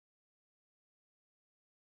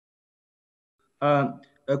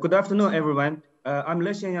Good afternoon, everyone. I'm Le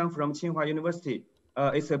Xianyang from Tsinghua University.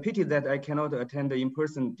 It's a pity that I cannot attend in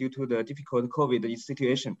person due to the difficult COVID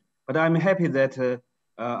situation, but I'm happy that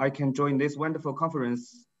I can join this wonderful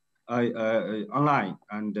conference online.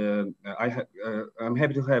 And I'm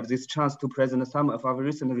happy to have this chance to present some of our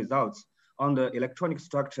recent results on the electronic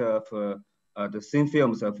structure of the thin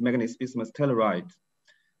films of manganese bismuth telluride.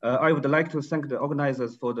 I would like to thank the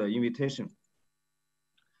organizers for the invitation.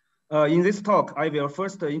 In this talk, I will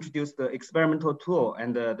first introduce the experimental tool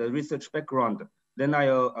and the research background. Then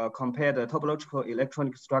I'll compare the topological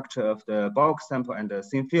electronic structure of the bulk sample and the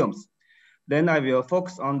thin films. Then I will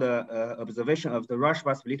focus on the observation of the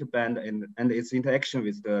Rashba split band and its interaction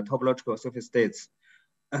with the topological surface states.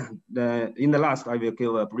 In the last, I will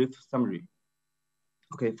give a brief summary.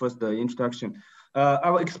 Okay, first the introduction.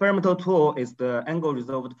 Our experimental tool is the angle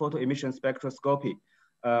resolved photo emission spectroscopy,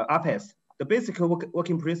 APES. The basic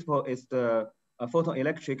working principle is the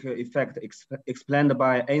photoelectric effect explained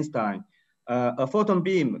by Einstein. A photon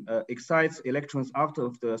beam excites electrons out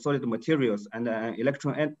of the solid materials, and an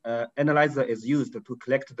electron analyzer is used to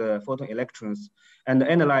collect the photon electrons, and the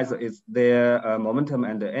analyzer is their momentum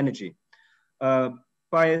and the energy.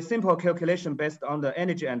 By a simple calculation based on the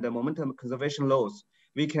energy and the momentum conservation laws,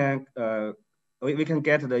 we can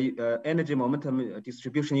get the energy momentum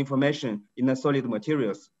distribution information in the solid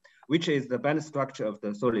materials, which is the band structure of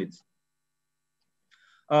the solids.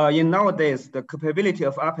 Nowadays, the capability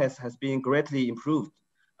of APES has been greatly improved.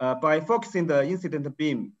 By focusing the incident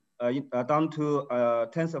beam down to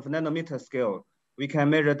tenths of nanometer scale, we can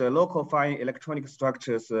measure the local fine electronic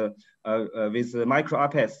structures with micro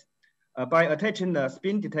APES. By attaching the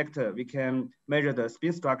spin detector, we can measure the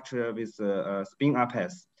spin structure with spin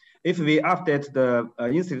APES. If we update the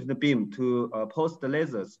incident beam to pulsed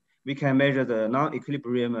lasers, we can measure the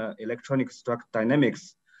non-equilibrium electronic structure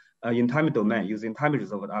dynamics in time domain using time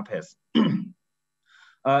resolved APES.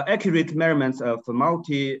 Accurate measurements of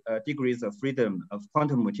multi degrees of freedom of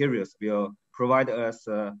quantum materials will provide us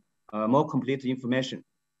more complete information.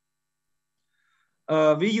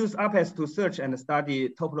 We use APES to search and study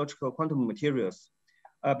topological quantum materials.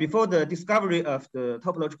 Before the discovery of the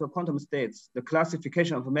topological quantum states, the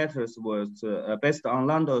classification of matters was based on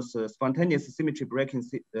Landau's spontaneous symmetry breaking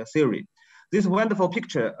theory. This wonderful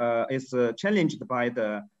picture is challenged by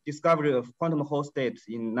the discovery of quantum Hall state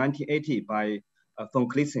in 1980 by von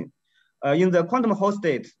Klessen. In the quantum Hall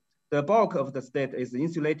state, the bulk of the state is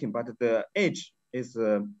insulating, but the edge is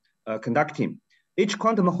conducting. Each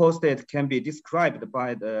quantum Hall state can be described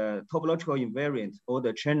by the topological invariant or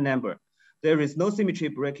the chain number. There is no symmetry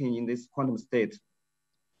breaking in this quantum state.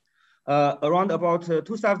 Around about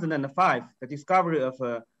 2005, the discovery of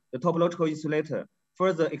the topological insulator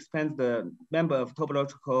further expands the member of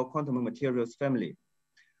topological quantum materials family.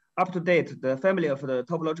 Up to date, the family of the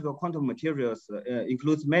topological quantum materials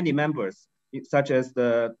includes many members, such as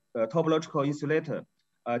the topological insulator,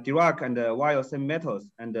 Dirac and wire semimetals,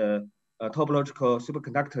 and topological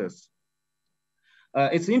superconductors.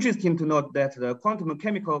 It's interesting to note that the quantum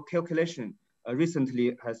chemical calculation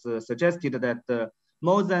recently has suggested that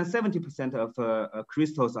more than 70% of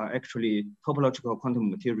crystals are actually topological quantum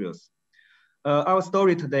materials. Our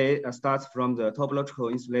story today starts from the topological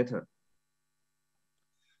insulator.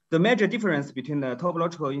 The major difference between the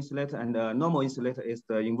topological insulator and the normal insulator is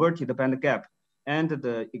the inverted band gap and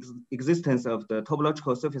the existence of the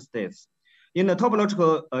topological surface states. In the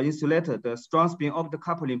topological insulator, the strong spin orbit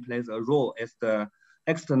coupling plays a role as the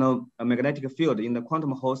external magnetic field in the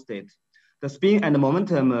quantum Hall state. The spin and the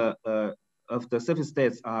momentum of the surface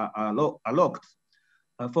states are locked,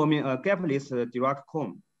 forming a gapless Dirac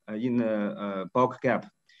cone in the bulk gap.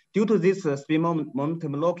 Due to this spin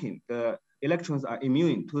momentum locking, the electrons are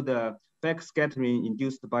immune to the backscattering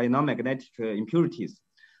induced by non-magnetic impurities.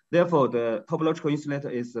 Therefore, the topological insulator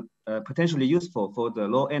is potentially useful for the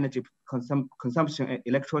low energy consumption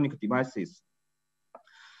electronic devices.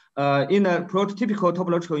 In a prototypical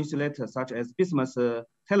topological insulator, such as bismuth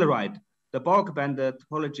telluride, the bulk band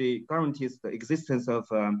topology guarantees the existence of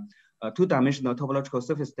a two-dimensional topological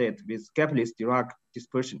surface state with gapless Dirac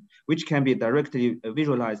dispersion, which can be directly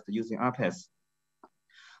visualized using APES.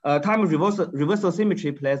 Time reversal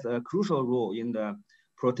symmetry plays a crucial role in the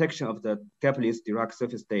protection of the gapless Dirac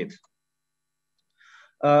surface state.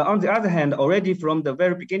 On the other hand, already from the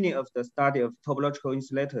very beginning of the study of topological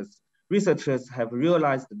insulators, researchers have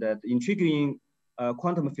realized that intriguing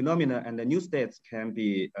quantum phenomena and the new states can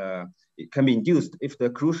be induced if the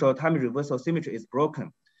crucial time reversal symmetry is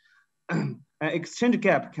broken. An exchange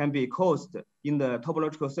gap can be caused in the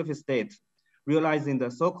topological surface state, realizing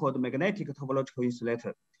the so-called magnetic topological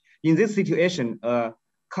insulator. In this situation,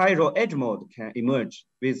 chiral edge mode can emerge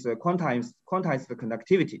with quantized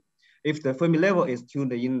conductivity if the Fermi level is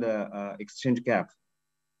tuned in the exchange gap.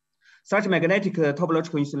 Such magnetic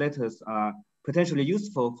topological insulators are potentially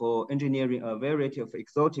useful for engineering a variety of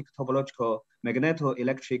exotic topological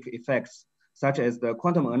magneto-electric effects, such as the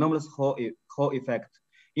quantum anomalous Hall effect,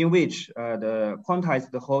 in which the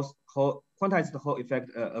quantized Hall effect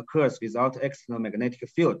occurs without external magnetic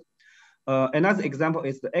field. Another example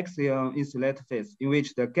is the axion insulator phase, in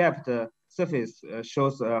which the gapped surface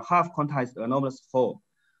shows a half quantized anomalous Hall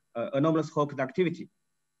conductivity.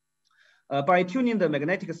 By tuning the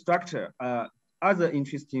magnetic structure, other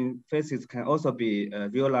interesting phases can also be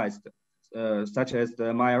realized, such as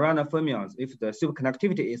the Majorana fermions if the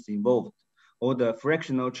superconductivity is involved, or the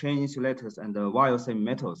fractional chain insulators and the wire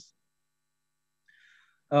semi-metals.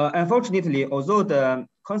 Unfortunately, although the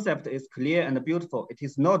concept is clear and beautiful, it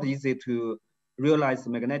is not easy to realize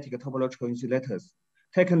magnetic topological insulators.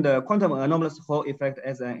 Taking the quantum anomalous Hall effect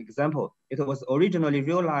as an example, it was originally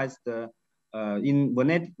realized in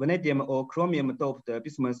vanadium or chromium doped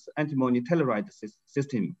bismuth antimony telluride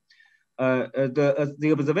system.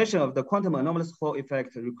 The observation of the quantum anomalous Hall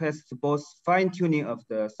effect requires both fine-tuning of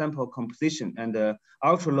the sample composition and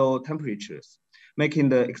ultra-low temperatures, making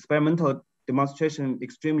the experimental demonstration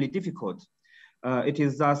extremely difficult. It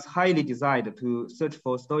is thus highly desired to search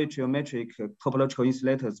for stoichiometric topological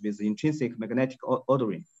insulators with intrinsic magnetic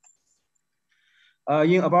ordering.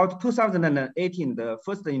 In about 2018, the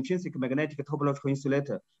first intrinsic magnetic topological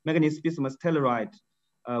insulator, manganese bismuth telluride,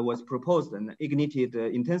 was proposed and ignited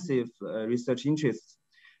intensive research interests.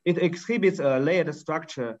 It exhibits a layered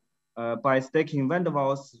structure by stacking van der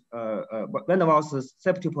Waals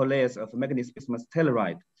septuple layers of manganese bismuth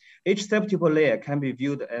telluride. Each septuple layer can be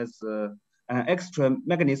viewed as an extra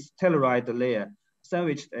manganese telluride layer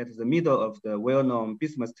sandwiched at the middle of the well-known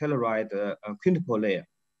bismuth telluride quintuple layer.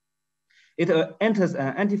 It enters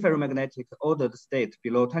an antiferromagnetic ordered state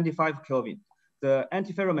below 25 Kelvin. The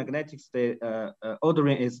antiferromagnetic state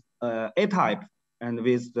ordering is A-type and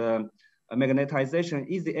with the magnetization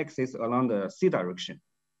easy-axis along the C direction.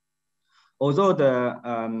 Although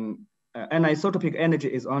the anisotropic energy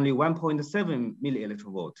is only 1.7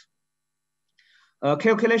 millielectron-volt.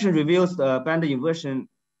 Calculation reveals the band inversion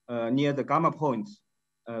near the gamma point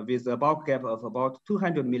with a bulk gap of about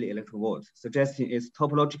 200 millielectron-volt, suggesting its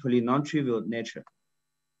topologically non-trivial nature.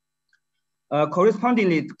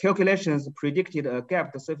 Correspondingly, calculations predicted a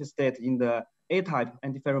gapped surface state in the A-type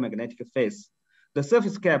antiferromagnetic phase. The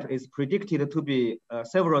surface gap is predicted to be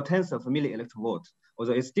several tens of millielectron-volt,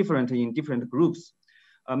 although it's different in different groups,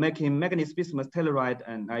 making manganese bismuth telluride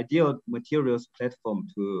an ideal materials platform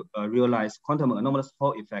to realize quantum anomalous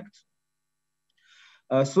Hall effect.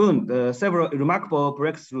 Soon, several remarkable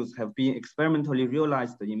breakthroughs have been experimentally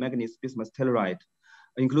realized in manganese bismuth telluride,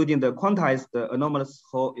 including the quantized anomalous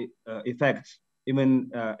Hall effect,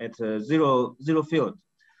 even at zero field.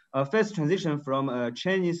 A phase transition from a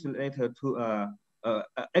chain insulator to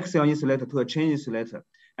axion insulator to a chain insulator,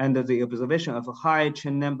 and the observation of a high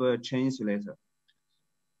chain number chain insulator.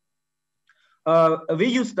 We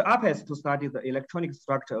used the APES to study the electronic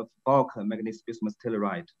structure of bulk manganese bismuth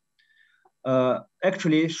telluride.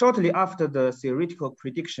 Actually, shortly after the theoretical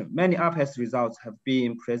prediction, many APES results have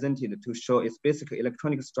been presented to show its basic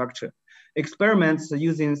electronic structure. Experiments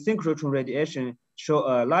using synchrotron radiation show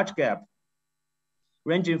a large gap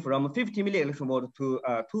ranging from 50 millielectron-volt to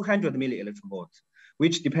 200 millielectron-volt,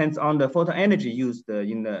 which depends on the photon energy used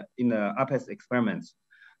in the APES experiments.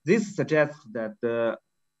 This suggests that the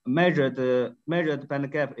measured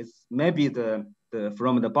band gap is maybe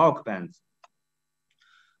from the bulk bands.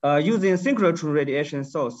 Using synchrotron radiation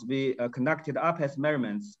source, we conducted APES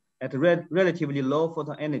measurements at relatively low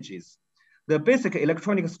photon energies. The basic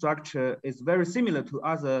electronic structure is very similar to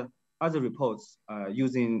other reports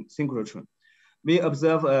using synchrotron. We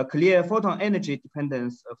observe a clear photon energy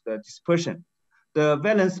dependence of the dispersion. The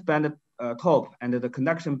valence band top and the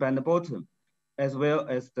conduction band bottom, as well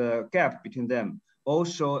as the gap between them, all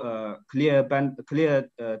show a clear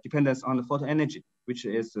dependence on the photon energy, which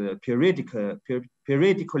is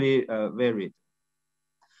periodically varied.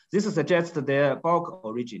 This suggests their bulk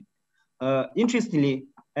origin. Interestingly,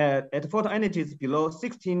 at photon energies below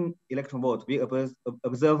 16 electron-volt, we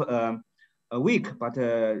observe a weak but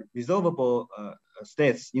resolvable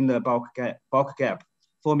states in the bulk gap,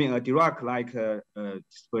 forming a Dirac-like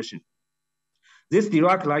dispersion. This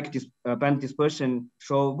Dirac-like band dispersion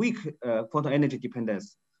shows weak photon energy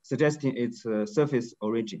dependence, suggesting its surface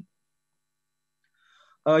origin.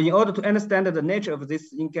 In order to understand the nature of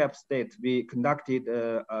this in-gap state, we conducted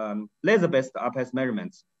laser-based APES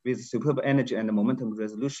measurements with superb energy and momentum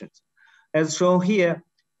resolutions. As shown here,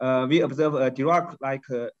 we observe a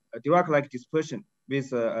Dirac-like dispersion with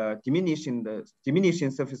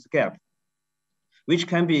diminishing surface gap, which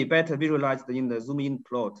can be better visualized in the zoom-in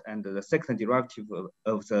plot and the second derivative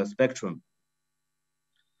of the spectrum.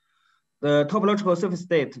 The topological surface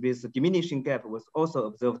state with diminishing gap was also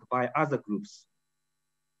observed by other groups.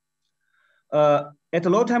 At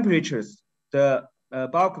low temperatures, the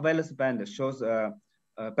bulk valence band shows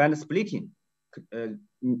band splitting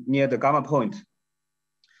near the gamma point.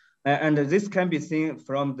 And this can be seen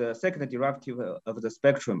from the second derivative of the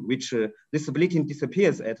spectrum, which this splitting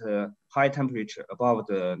disappears at a high temperature above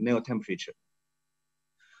the nil temperature.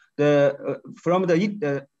 From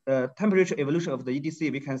the temperature evolution of the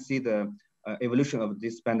EDC, we can see the evolution of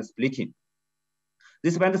this band splitting.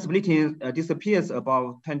 This band splitting disappears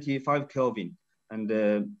above 25 Kelvin and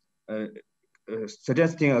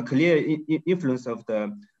suggesting a clear influence of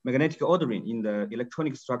the magnetic ordering in the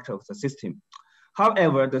electronic structure of the system.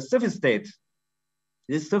 However, the surface state,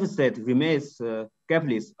 this surface state remains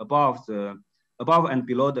gapless above and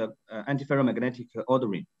below the antiferromagnetic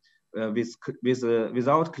ordering,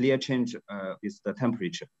 without clear change with the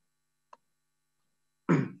temperature.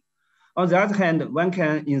 On the other hand, one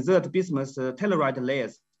can insert bismuth telluride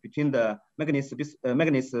layers between the manganese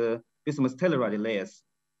bismuth telluride layers,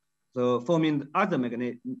 so forming other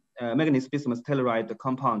manganese bismuth telluride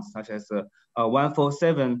compounds such as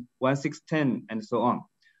 147, 1610, and so on.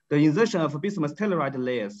 The insertion of bismuth telluride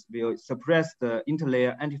layers will suppress the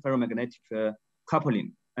interlayer antiferromagnetic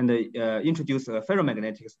coupling and introduce a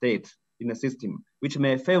ferromagnetic state in the system, which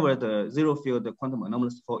may favor the zero field quantum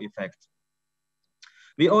anomalous Four effect.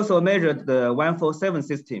 We also measured the 147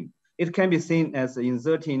 system. It can be seen as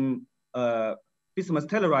inserting bismuth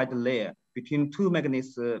telluride layer between two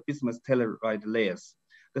manganese bismuth telluride layers.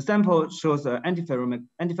 The sample shows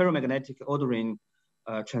antiferromagnetic ordering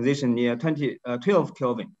transition near 12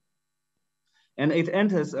 Kelvin. And it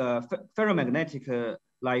enters a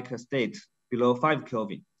ferromagnetic-like state below 5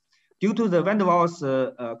 Kelvin. Due to the van der Waals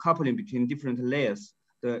coupling between different layers,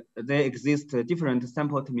 there exist different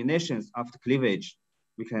sample terminations after cleavage.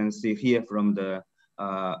 We can see here from the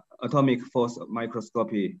atomic force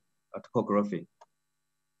microscopy topography.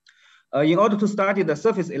 In order to study the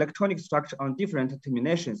surface electronic structure on different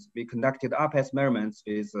terminations, we conducted RPS measurements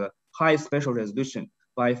with high spatial resolution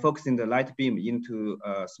by focusing the light beam into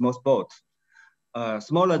a small spot,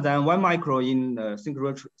 smaller than 1 micron in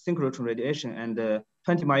synchrotron radiation and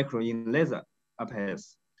 20 micron in laser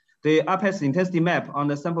RPS. The RPS intensity map on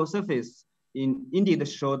the sample surface indeed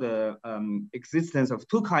show the existence of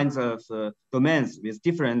two kinds of domains with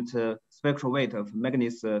different spectral weight of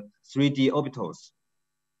manganese 3D orbitals.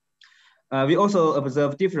 We also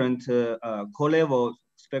observe different core level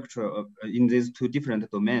spectra in these two different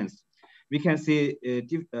domains. We can see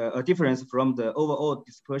a difference from the overall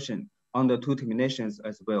dispersion on the two terminations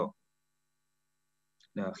as well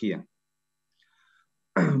here.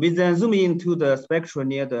 We then zoom into the spectra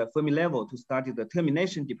near the Fermi level to study the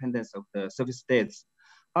termination dependence of the surface states.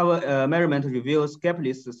 Our measurement reveals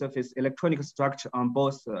gapless surface electronic structure on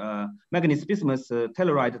both manganese bismuth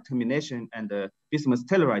telluride termination and bismuth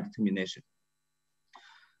telluride termination.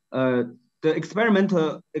 The experiment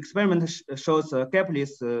shows a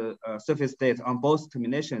gapless surface state on both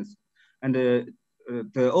terminations, and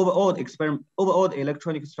the overall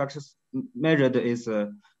electronic structures measured is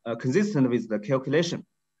consistent with the calculation,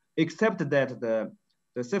 except that the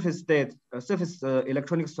surface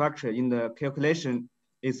electronic structure in the calculation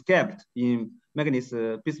is gapped in manganese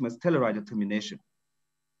bismuth telluride termination.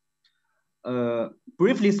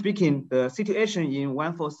 Briefly speaking, the situation in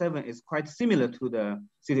 147 is quite similar to the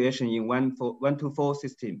situation in 124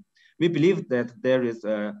 system. We believe that there is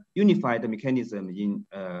a unified mechanism in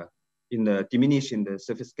the diminishing the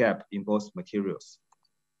surface gap in both materials.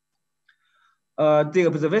 The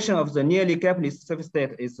observation of the nearly gapless surface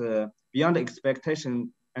state is beyond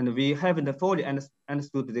expectation, and we haven't fully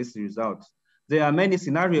understood this result. There are many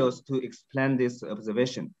scenarios to explain this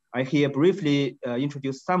observation. I here briefly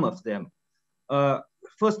introduce some of them.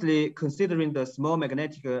 Firstly, considering the small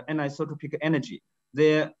magnetic anisotropic energy,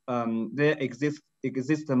 there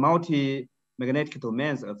exist multi-magnetic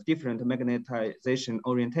domains of different magnetization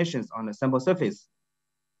orientations on the sample surface.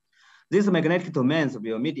 These magnetic domains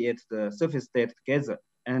will mediate the surface state together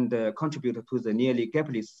and contribute to the nearly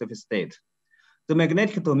gapless surface state. The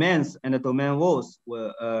magnetic domains and the domain walls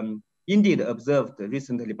were indeed observed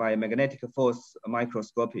recently by magnetic force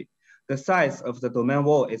microscopy. The size of the domain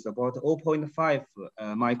wall is about 0.5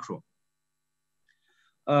 micron.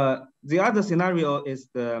 The other scenario is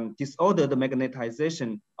the disordered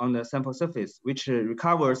magnetization on the sample surface, which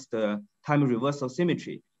recovers the time reversal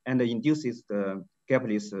symmetry and induces the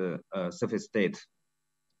gapless surface state.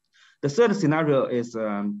 The third scenario is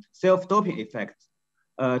self-doping effect.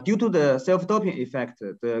 Due to the self-doping effect,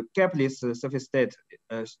 the gapless surface state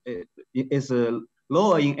is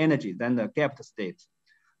lower in energy than the gapped state.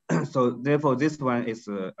 So therefore, this one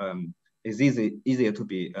is easier to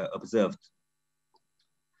be observed.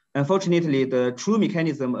 Unfortunately, the true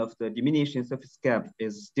mechanism of the diminishing surface gap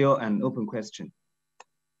is still an open question.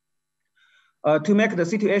 To make the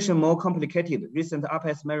situation more complicated, recent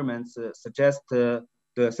RPS measurements suggest the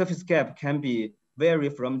surface gap can vary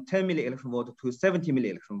from 10 millielectron volt to 70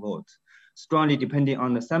 millielectron volt, strongly depending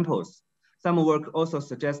on the samples. Some work also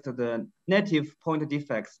suggests the native point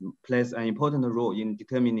defects plays an important role in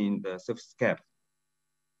determining the surface gap.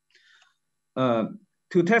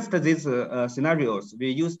 To test these scenarios, we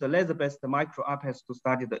used the laser-based micro RPS to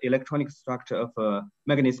study the electronic structure of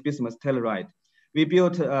manganese bismuth telluride. We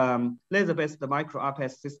built laser-based micro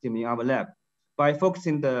RPS system in our lab. By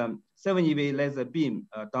focusing the 7 eV laser beam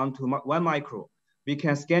down to 1 micro, we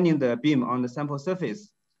can scan in the beam on the sample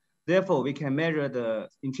surface. Therefore, we can measure the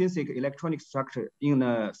intrinsic electronic structure in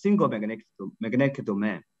a single magnetic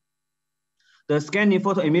domain. The scanning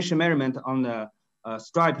photo emission measurement on the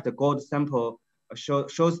striped gold sample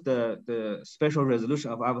shows the spatial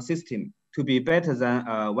resolution of our system to be better than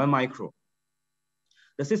 1 micro.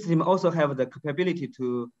 The system also have the capability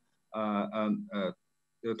to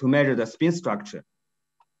measure the spin structure.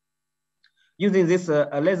 Using this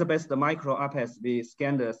laser-based micro RPS, we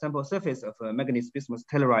scan the sample surface of manganese bismuth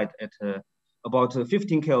telluride at about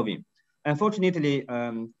 15 Kelvin. Unfortunately,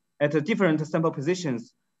 at different sample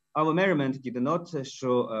positions, our measurement did not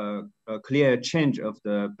show a clear change of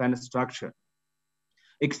the band structure,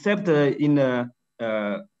 except in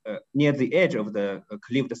near the edge of the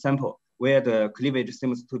cleaved sample, where the cleavage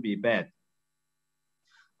seems to be bad.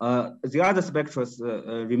 The other spectra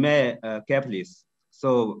remain gapless.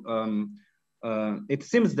 So it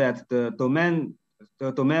seems that the domain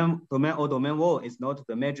wall is not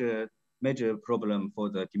the major problem for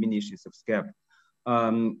the diminishing surface gap.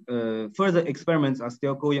 Further experiments are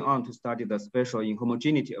still going on to study the spatial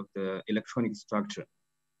inhomogeneity of the electronic structure.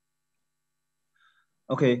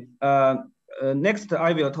 Okay, next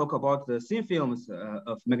I will talk about the thin films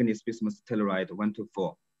of manganese bismuth telluride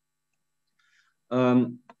 124.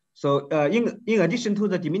 In addition to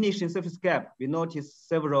the diminishing surface gap, we noticed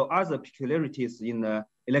several other peculiarities in the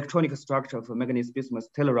electronic structure of manganese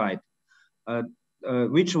bismuth telluride,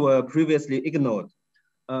 which were previously ignored.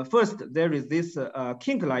 First, there is this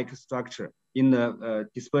kink-like structure in the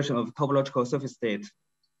dispersion of topological surface state.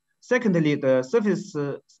 Secondly, the surface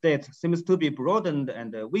state seems to be broadened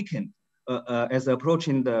and weakened as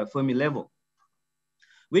approaching the Fermi level,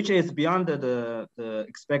 which is beyond the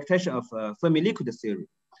expectation of Fermi liquid theory.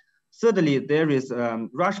 Thirdly, there is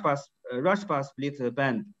Rashba split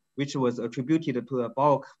band, which was attributed to a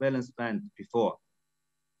bulk valence band before.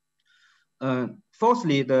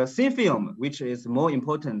 Fourthly, the thin film, which is more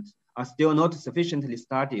important, are still not sufficiently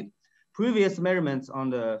studied. Previous measurements on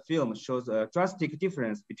the film shows a drastic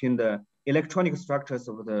difference between the electronic structures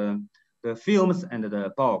of the films and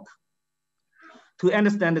the bulk. To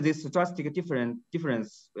understand this drastic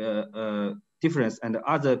difference and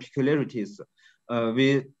other peculiarities,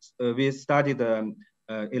 we studied the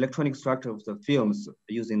electronic structure of the films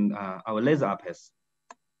using our laser RPS.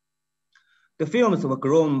 The films were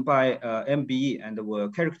grown by MBE and were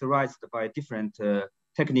characterized by different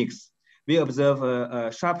techniques. We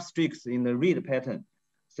observe sharp streaks in the read pattern,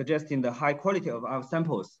 suggesting the high quality of our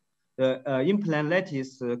samples. The in-plane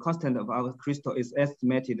lattice constant of our crystal is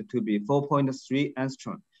estimated to be 4.3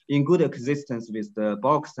 angstrom, in good coexistence with the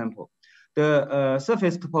bulk sample. The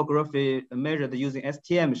surface topography measured using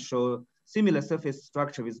STM show similar surface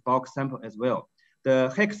structure with bulk sample as well.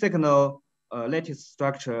 The hexagonal lattice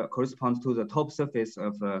structure corresponds to the top surface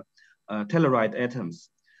of telluride atoms.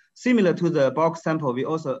 Similar to the bulk sample, we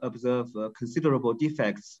also observe considerable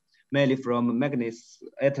defects, mainly from manganese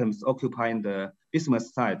atoms occupying the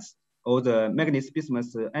bismuth sites, or the manganese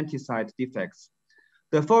bismuth anti-site defects.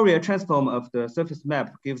 The Fourier transform of the surface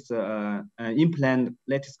map gives an in-plane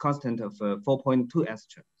lattice constant of 4.2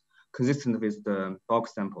 angstrom, consistent with the bulk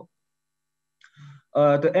sample.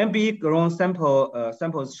 The MBE grown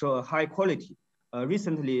samples show a high quality.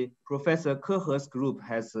 Recently, Professor Kehe's group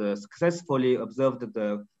has successfully observed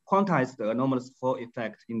the quantized anomalous Hall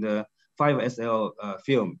effect in the 5SL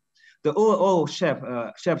film. The overall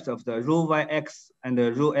shapes of the rho YX and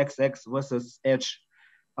the rho XX versus H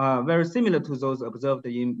are very similar to those observed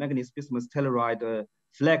in manganese bismuth telluride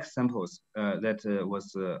flag samples that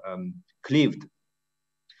was cleaved.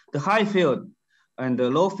 The high field and the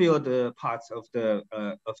low field parts of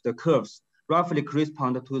the curves roughly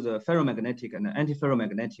correspond to the ferromagnetic and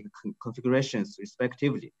antiferromagnetic configurations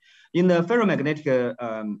respectively. In the ferromagnetic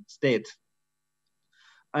state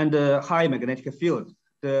and high magnetic field,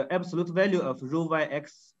 the absolute value of rho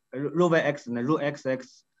yx and rho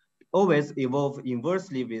xx always evolve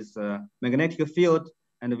inversely with magnetic field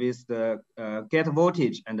and with the gate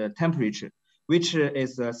voltage and the temperature, which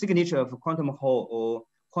is a signature of quantum Hall or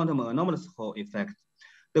quantum anomalous Hall effect.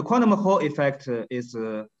 The quantum Hall effect is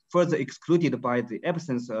further excluded by the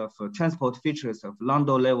absence of transport features of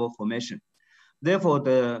Landau level formation. Therefore,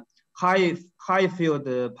 the high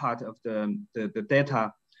field part of the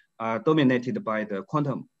data are dominated by the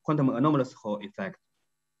quantum anomalous Hall effect.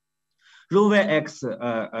 Rho X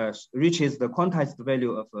reaches the quantized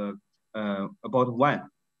value of about 1,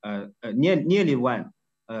 nearly 1,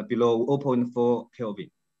 below 0.4 Kelvin.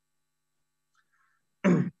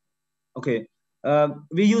 Okay,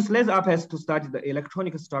 we use laser APS to study the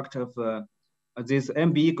electronic structure of these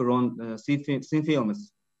MBE grown thin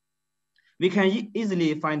films. We can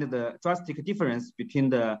easily find the drastic difference between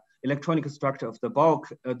the electronic structure of the bulk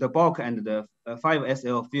and the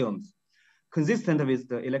 5SL films. Consistent with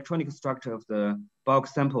the electronic structure of the bulk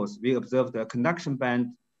samples, we observe the conduction band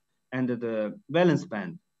and the valence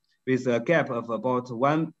band with a gap of about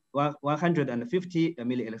 150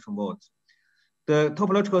 millielectron volts. The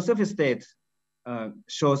topological surface state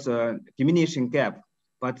shows a diminishing gap,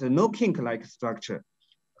 but no kink-like structure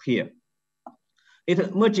here.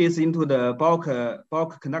 It merges into the bulk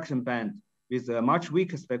conduction band with a much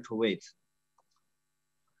weaker spectral weight.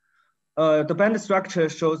 The band structure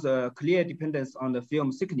shows a clear dependence on the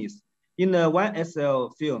film thickness. In the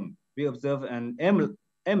 1SL film, we observe an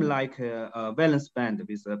M-like valence band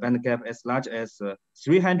with a band gap as large as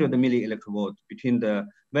 300 millielectron volts between the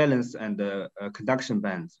valence and the conduction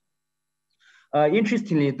bands.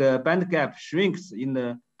 Interestingly, the band gap shrinks in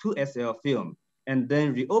the 2SL film and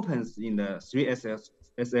then reopens in the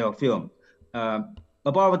 3SL film.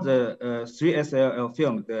 Above the 3SL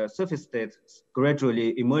film, the surface state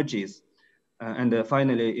gradually emerges and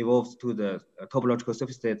finally evolves to the topological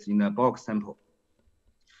surface states in a bulk sample.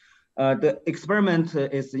 The experiment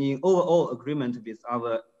is in overall agreement with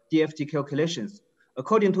our DFT calculations.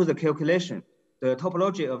 According to the calculation, the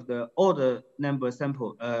topology of the odd number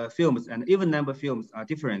sample films and even number films are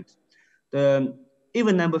different. The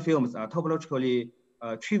even number films are topologically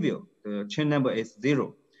trivial. The chain number is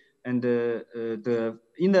 0. And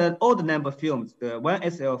in the odd number films, the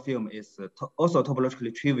 1SL film is also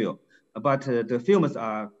topologically trivial, but the films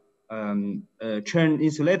are chain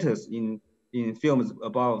insulators in films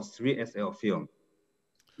above 3SL film.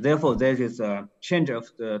 Therefore, there is a change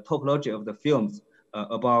of the topology of the films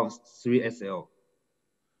above 3SL.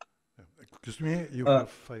 Excuse me, you have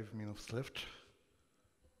 5 minutes left.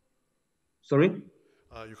 Sorry?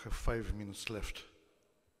 You have 5 minutes left.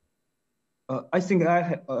 I think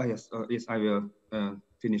yes, I will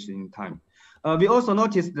finish in time. We also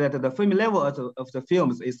noticed that the Fermi level of the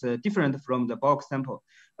films is different from the bulk sample.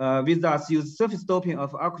 We thus use surface doping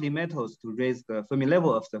of alkali metals to raise the Fermi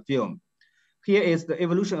level of the film. Here is the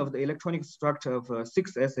evolution of the electronic structure of a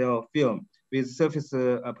 6SL film with surface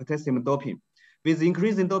potassium doping. With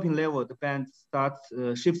increasing doping level, the band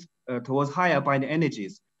shifts towards higher binding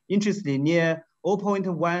energies. Interestingly, near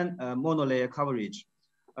 0.1 monolayer coverage,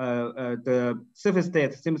 the surface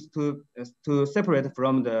state seems to separate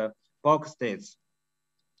from the bulk states.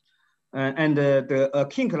 And the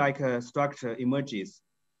kink-like structure emerges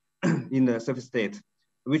in the surface state,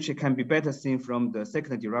 which can be better seen from the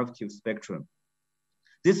second derivative spectrum.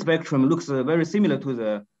 This spectrum looks very similar to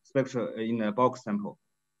the spectrum in a bulk sample.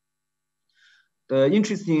 The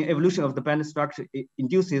interesting evolution of the band structure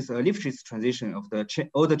induces a Lifshitz transition of the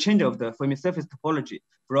change of the Fermi surface topology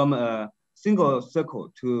from a single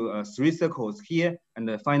circle to 3 circles here,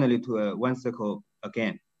 and finally to 1 circle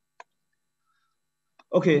again.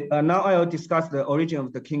 Okay, now I'll discuss the origin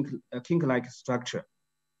of the kink-like structure.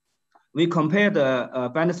 We compare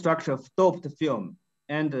the band structure of doped film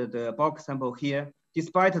and the bulk sample here.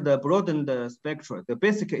 Despite the broadened spectra, the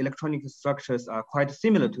basic electronic structures are quite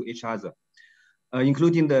similar to each other,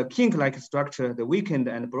 including the kink-like structure, the weakened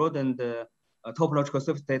and broadened topological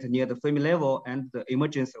surface state near the Fermi level, and the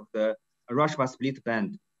emergence of the Rashba split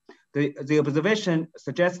band. The observation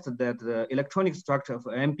suggests that the electronic structure of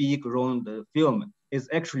MBE grown film is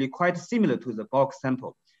actually quite similar to the bulk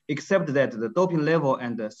sample, except that the doping level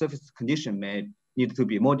and the surface condition may need to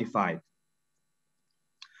be modified.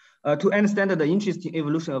 To understand the interesting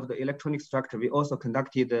evolution of the electronic structure, we also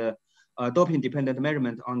conducted doping-dependent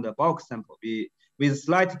measurement on the bulk sample. With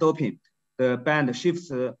slight doping, the band shifts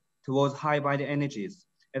towards high binding energies.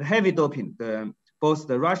 At heavy doping, both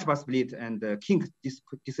the Rashba split and the kink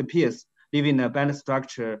disappears, leaving a band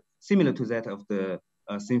structure similar to that of the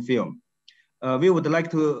thin film. We would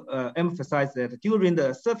like to emphasize that during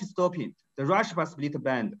the surface doping, the Rashba split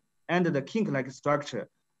band and the kink-like structure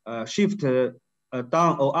shift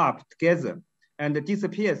down or up together and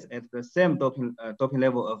disappears at the same doping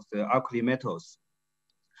level of the alkali metals.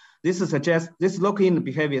 This lock-in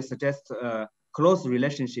behavior suggests a close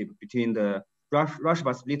relationship between the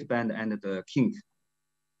Rashba split band and the kink.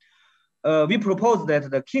 We propose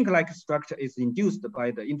that the kink-like structure is induced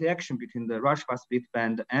by the interaction between the Rashba split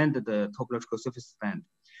band and the topological surface band.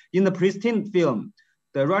 In the pristine film,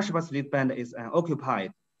 the Rashba split band is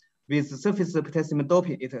unoccupied. With surface potassium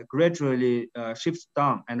doping, it gradually shifts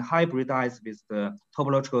down and hybridizes with the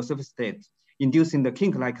topological surface state, inducing the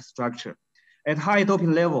kink-like structure. At high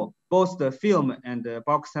doping level, both the film and the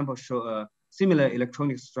bulk sample show a similar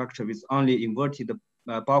electronic structure with only inverted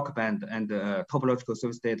bulk band and topological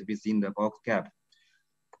surface state within the bulk gap.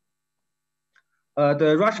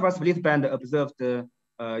 The Rashba split band observed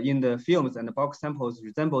in the films and the bulk samples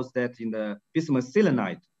resembles that in the bismuth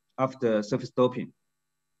selenide after surface doping,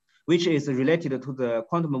 which is related to the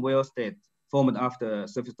quantum well state formed after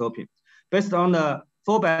surface doping. Based on the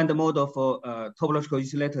 4-band model for topological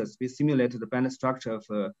insulators, we simulated the band structure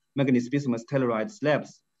of manganese bismuth telluride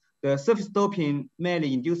slabs. The surface doping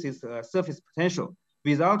mainly induces surface potential.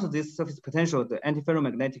 Without this surface potential, the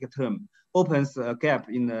antiferromagnetic term opens a gap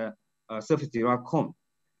in the surface Dirac cone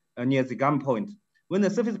near the gamma point. When the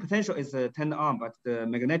surface potential is turned on, but the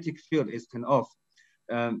magnetic field is turned off,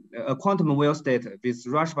 a quantum well state with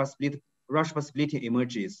Rashba splitting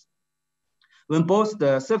emerges. When both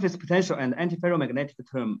the surface potential and antiferromagnetic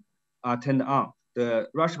term are turned on, the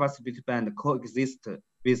Rashba split band coexists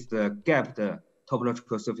with the gapped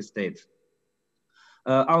topological surface state.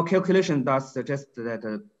 Our calculation does suggest that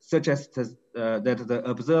the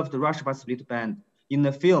observed Rashba split band in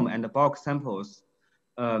the film and the bulk samples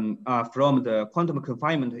are from the quantum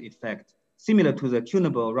confinement effect, similar to the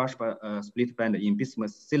tunable Rashba split band in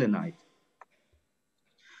bismuth selenide.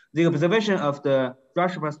 The observation of the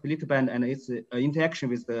Rashba split band and its interaction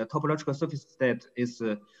with the topological surface state is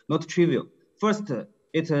not trivial. First,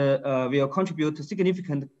 it will contribute to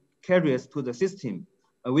significant carriers to the system,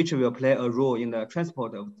 which will play a role in the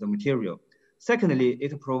transport of the material. Secondly,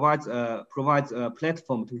 it provides a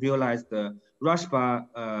platform to realize the Rashba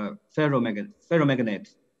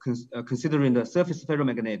ferromagnet, considering the surface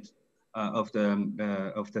ferromagnet of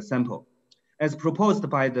the sample. As proposed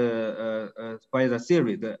by the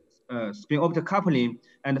theory, the spin-optic coupling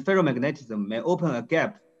and ferromagnetism may open a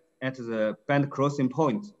gap at the band crossing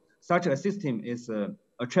point. Such a system is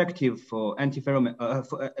attractive for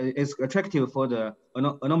is attractive for the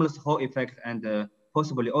anomalous Hall effect and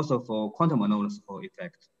possibly also for quantum anomalous Hall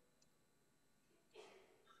effect.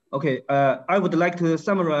 Okay, I would like to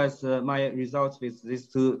summarize my results with these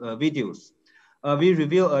two videos. We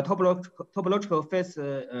reveal a topological phase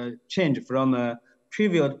change from a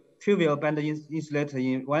trivial band insulator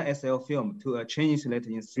in 1 SL film to a chain insulator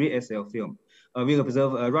in 3 SL film. We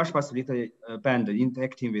observe a Rashba split band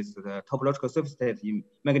interacting with the topological surface state in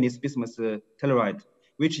manganese bismuth telluride,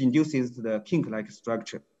 which induces the kink-like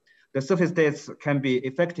structure. The surface states can be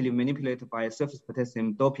effectively manipulated by surface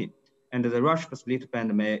potassium doping, and the Rashba split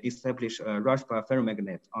band may establish a Rashba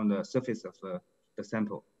ferromagnet on the surface of the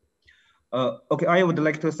sample. Okay, I would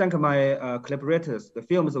like to thank my collaborators. The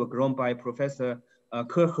films were grown by Professor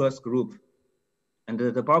Kerher's group, and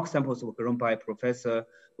the bulk samples were grown by Professor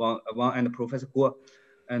Wang and Professor Guo.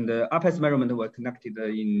 And APES measurement were conducted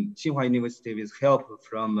in Tsinghua University with help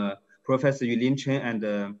from Professor Yulin Chen and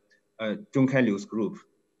Zhongkai Liu's group.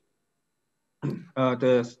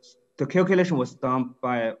 The calculation was done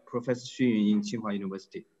by Professor Xu Yun in Tsinghua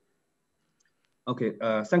University. Okay,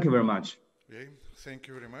 thank you very much. Okay, thank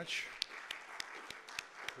you very much.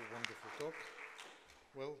 A wonderful talk.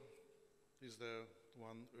 Well, is there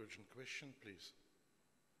one urgent question, please?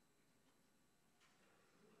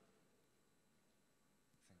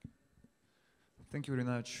 Thank you very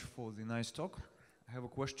much for the nice talk. I have a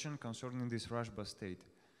question concerning this Rashba state.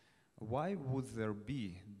 Why would there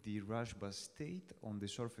be the Rashba state on the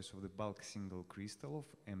surface of the bulk single crystal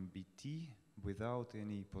of MBT without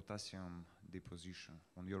any potassium deposition,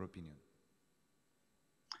 on your opinion?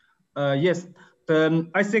 Yes,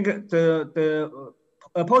 I think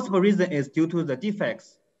a possible reason is due to the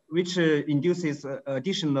defects, which induces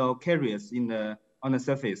additional carriers on the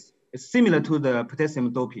surface. It's similar to the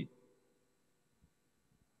potassium doping.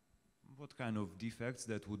 What what kind of defects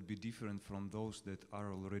that would be different from those that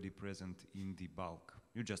are already present in the bulk?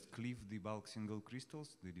 You just cleave the bulk single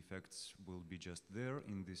crystals, the defects will be just there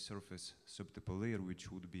in the surface subtopo layer,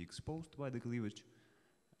 which would be exposed by the cleavage.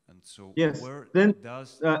 And so Yes, where then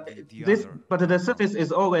does the this, other but come the from? surface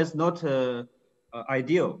is always not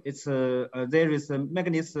ideal. It's there is a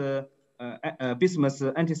manganese bismuth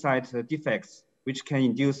antisite defects which can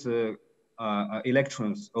induce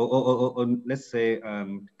electrons or let's say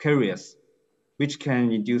carriers, which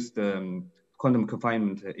can induce the quantum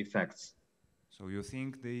confinement effects. So you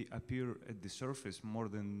think they appear at the surface more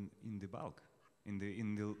than in the bulk? In the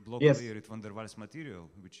block Yes. layer at van der Waals material,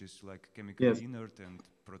 which is like chemically inert and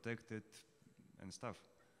protected and stuff.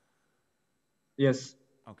 Yes.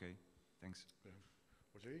 Okay, thanks.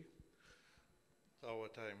 Okay, our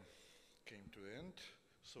time came to the end,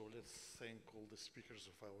 so let's thank all the speakers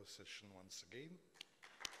of our session once again.